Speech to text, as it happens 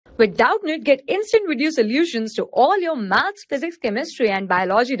With Doubtnut, get instant video solutions to all your maths, physics, chemistry, and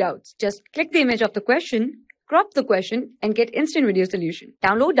biology doubts. Just click the image of the question, crop the question, and get instant video solution.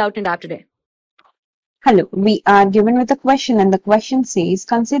 Download Doubtnut app today. Hello, we are given with a question and the question says,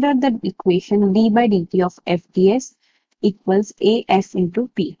 consider the equation d by dt of f ds equals af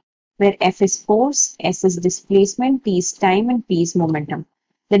into p, where f is force, s is displacement, t is time, and p is momentum.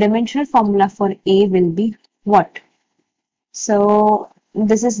 The dimensional formula for a will be what? So,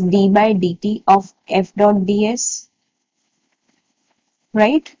 this is d by dt of f dot ds,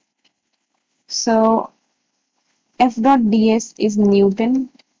 right? So, f dot ds is Newton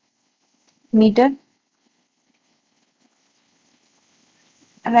meter,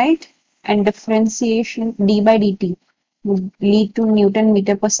 right? And differentiation d by dt would lead to Newton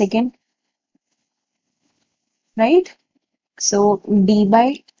meter per second, right? So d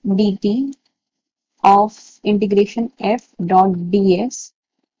by dt of integration f dot ds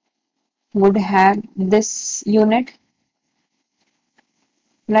would have this unit,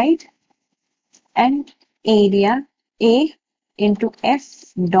 right? And area A into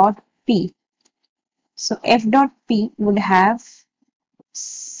f dot p. So f dot p would have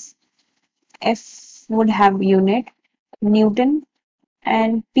unit Newton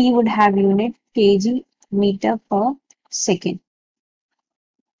and p would have unit kg meter per second,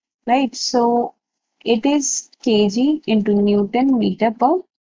 right? So it is kg into Newton meter per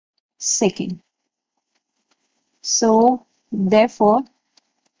second. So therefore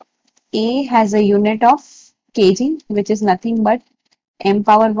A has a unit of kg, which is nothing but m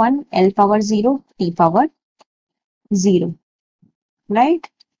power 1, L power 0, T power 0, right?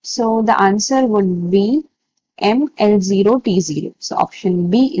 So the answer would be M, L0, T0. So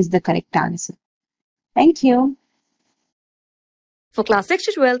option B is the correct answer. Thank you. For class 6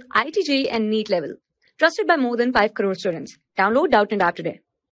 to 12, IIT JEE and NEET level. Trusted by more than 5 crore students. Download Doubtnut app today.